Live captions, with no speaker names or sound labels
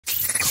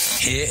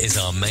Here is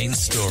our main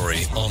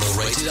story on the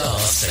Rated R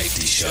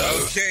Safety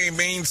Show. Okay,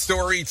 main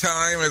story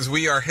time as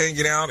we are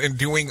hanging out and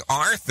doing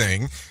our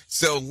thing.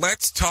 So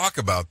let's talk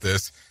about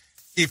this.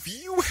 If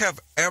you have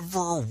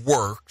ever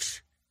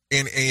worked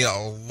in a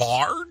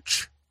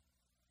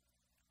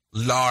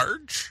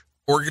large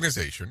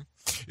organization,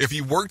 if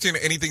you worked in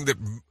anything that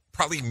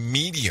probably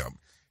medium,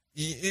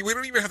 we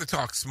don't even have to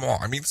talk small.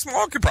 I mean,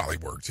 small could probably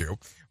work too,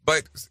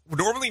 but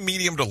normally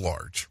medium to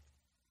large.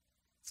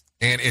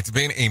 And it's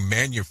been a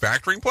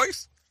manufacturing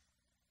place,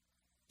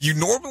 you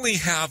normally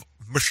have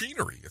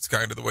machinery. It's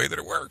kind of the way that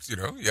it works. You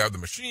know, you have the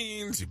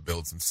machines, you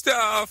build some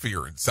stuff,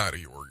 you're inside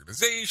of your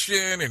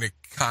organization, and it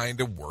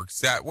kind of works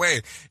that way.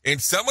 And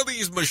some of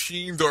these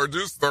machines are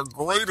just the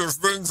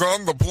greatest things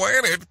on the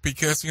planet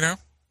because, you know,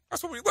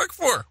 that's what we look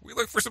for. We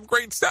look for some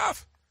great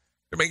stuff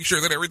to make sure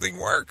that everything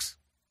works.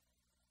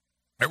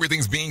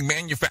 Everything's being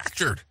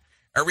manufactured.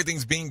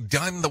 Everything's being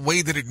done the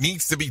way that it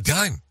needs to be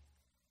done.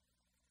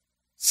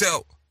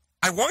 So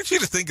I want you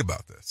to think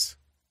about this.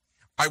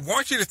 I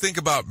want you to think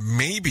about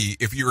maybe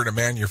if you're in a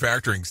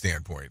manufacturing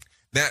standpoint,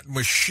 that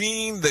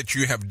machine that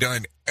you have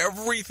done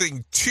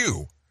everything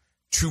to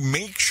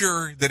make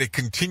sure that it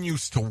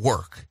continues to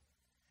work.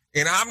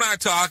 And I'm not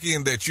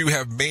talking that you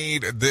have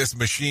made this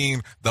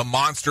machine the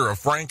monster of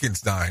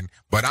Frankenstein,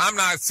 but I'm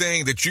not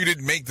saying that you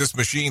didn't make this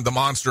machine the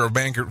monster of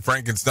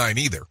Frankenstein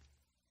either.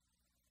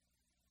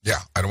 Yeah,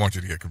 I don't want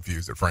you to get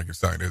confused that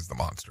Frankenstein is the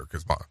monster,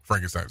 because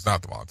Frankenstein is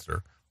not the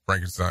monster.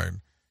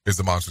 Frankenstein is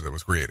the monster that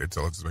was created.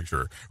 So let's just make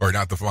sure, or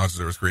not the monster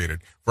that was created.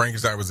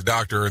 Frankenstein was a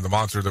doctor, and the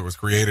monster that was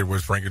created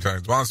was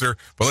Frankenstein's monster.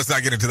 But let's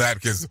not get into that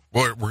because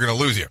we're going to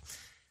lose you.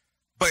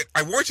 But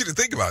I want you to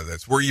think about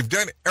this, where you've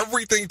done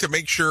everything to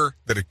make sure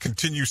that it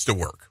continues to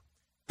work.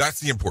 That's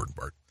the important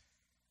part.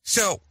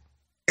 So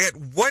at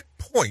what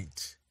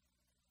point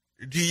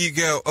do you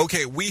go,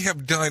 okay, we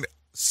have done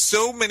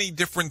so many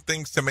different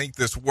things to make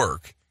this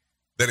work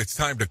that it's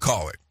time to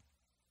call it?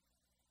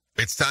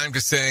 It's time to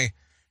say,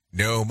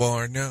 no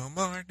more, no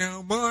more,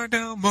 no more,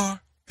 no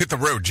more. Hit the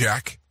road,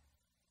 Jack.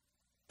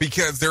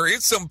 Because there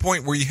is some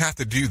point where you have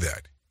to do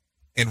that.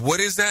 And what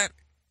is that?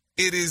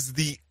 It is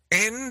the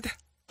end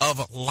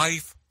of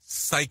life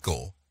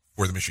cycle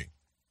for the machine.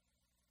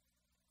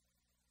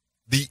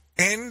 The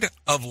end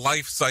of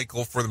life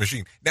cycle for the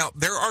machine. Now,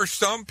 there are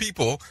some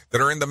people that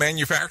are in the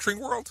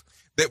manufacturing world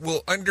that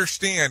will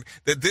understand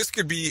that this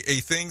could be a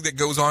thing that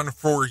goes on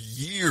for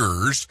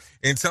years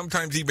and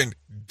sometimes even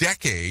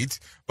decades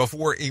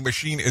before a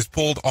machine is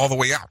pulled all the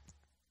way out.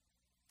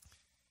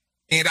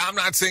 And I'm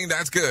not saying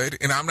that's good,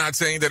 and I'm not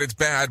saying that it's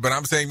bad, but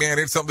I'm saying, man,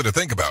 it's something to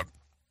think about.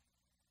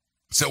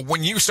 So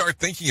when you start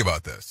thinking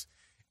about this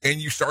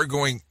and you start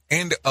going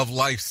end of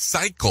life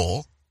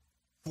cycle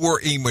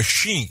for a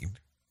machine,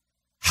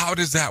 how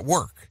does that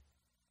work?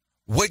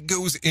 What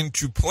goes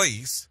into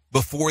place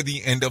before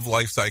the end of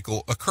life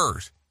cycle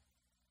occurs?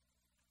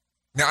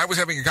 Now, I was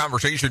having a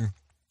conversation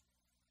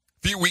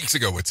a few weeks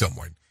ago with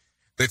someone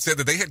that said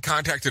that they had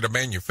contacted a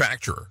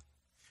manufacturer.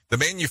 The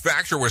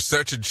manufacturer was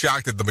such in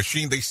shock that the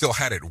machine, they still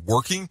had it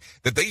working,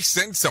 that they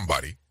sent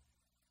somebody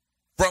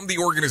from the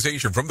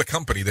organization, from the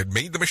company that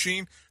made the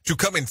machine, to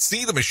come and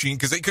see the machine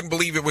because they couldn't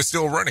believe it was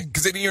still running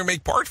because they didn't even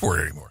make parts for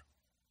it anymore.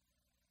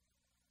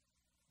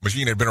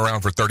 Machine had been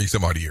around for 30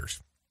 some odd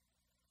years.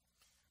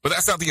 But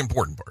that's not the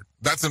important part.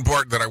 That's the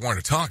part that I want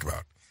to talk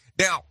about.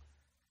 Now,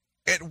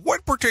 at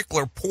what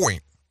particular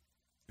point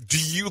do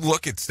you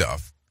look at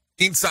stuff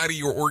inside of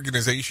your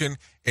organization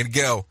and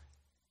go,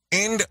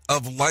 end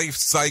of life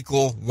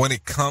cycle when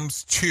it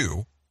comes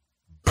to,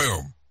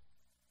 boom,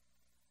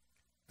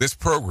 this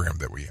program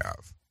that we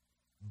have,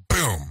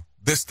 boom,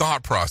 this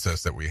thought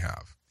process that we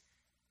have?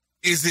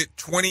 Is it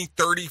 20,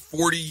 30,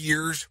 40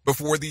 years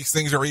before these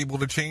things are able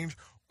to change?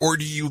 Or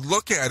do you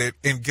look at it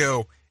and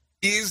go,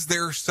 is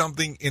there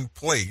something in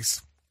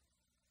place?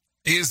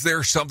 Is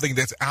there something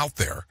that's out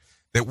there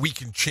that we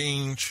can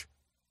change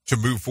to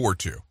move forward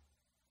to?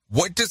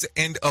 What does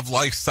end of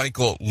life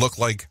cycle look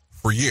like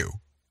for you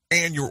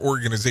and your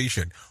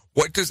organization?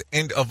 What does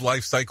end of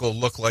life cycle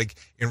look like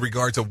in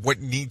regards of what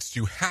needs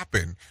to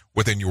happen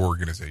within your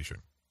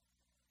organization?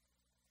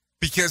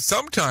 Because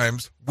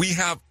sometimes we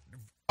have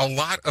a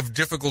lot of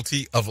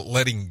difficulty of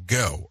letting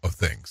go of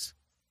things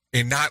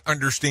and not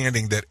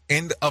understanding that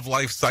end of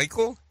life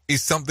cycle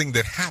is something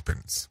that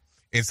happens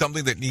and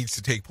something that needs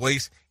to take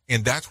place.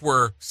 And that's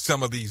where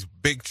some of these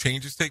big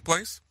changes take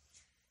place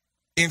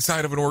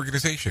inside of an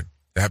organization.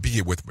 That be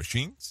it with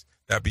machines,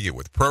 that be it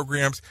with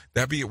programs,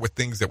 that be it with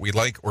things that we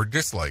like or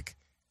dislike.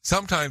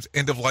 Sometimes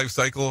end of life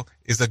cycle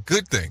is a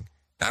good thing,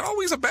 not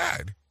always a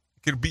bad.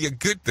 It can be a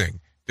good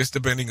thing, just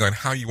depending on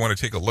how you want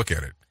to take a look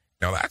at it.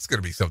 Now, that's going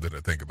to be something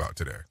to think about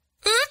today.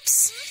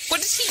 Oops! What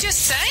did he just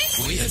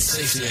say? We at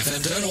Safety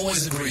FM don't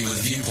always agree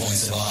with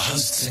viewpoints of our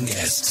hosts and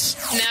guests.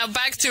 Now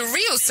back to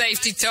real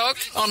safety talk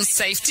on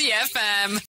Safety FM.